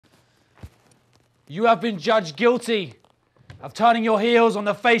You have been judged guilty of turning your heels on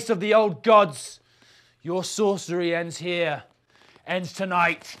the face of the old gods. Your sorcery ends here, ends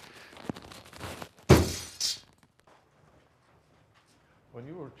tonight. When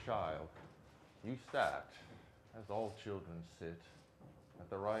you were a child, you sat, as all children sit, at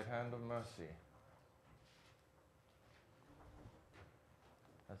the right hand of mercy.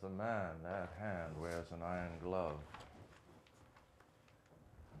 As a man, that hand wears an iron glove.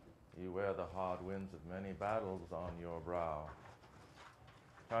 You wear the hard winds of many battles on your brow.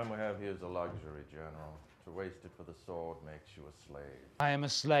 Time we have here is a luxury, General. To waste it for the sword makes you a slave. I am a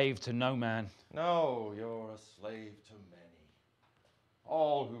slave to no man. No, you're a slave to many.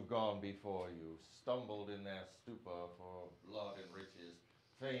 All who've gone before you stumbled in their stupor for blood and riches,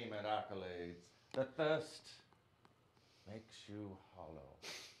 fame and accolades. The thirst makes you hollow.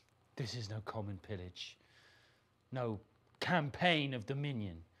 This is no common pillage, no campaign of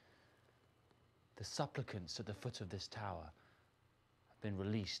dominion. The supplicants at the foot of this tower have been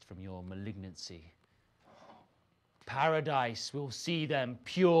released from your malignancy. Paradise will see them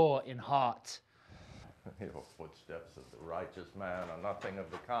pure in heart. Your footsteps of the righteous man are nothing of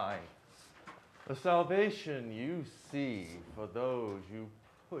the kind. The salvation you see for those you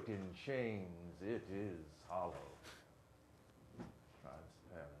put in chains, it is hollow,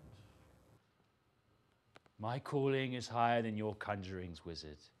 transparent. My calling is higher than your conjurings,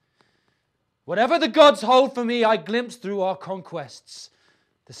 wizard. Whatever the gods hold for me, I glimpse through our conquests,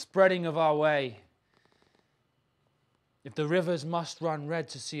 the spreading of our way. If the rivers must run red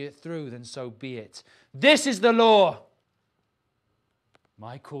to see it through, then so be it. This is the law.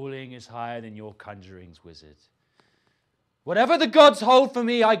 My calling is higher than your conjurings, wizard. Whatever the gods hold for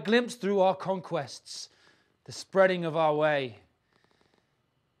me, I glimpse through our conquests, the spreading of our way.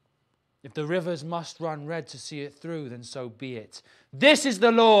 If the rivers must run red to see it through, then so be it. This is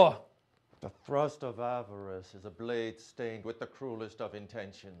the law. The thrust of avarice is a blade stained with the cruelest of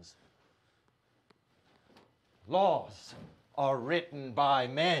intentions. Laws are written by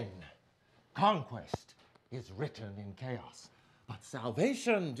men. Conquest is written in chaos. But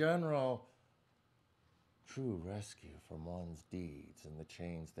salvation, General, true rescue from one's deeds and the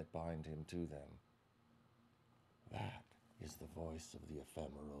chains that bind him to them, that is the voice of the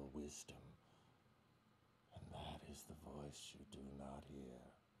ephemeral wisdom. And that is the voice you do not hear.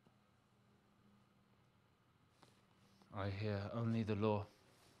 I hear only the law.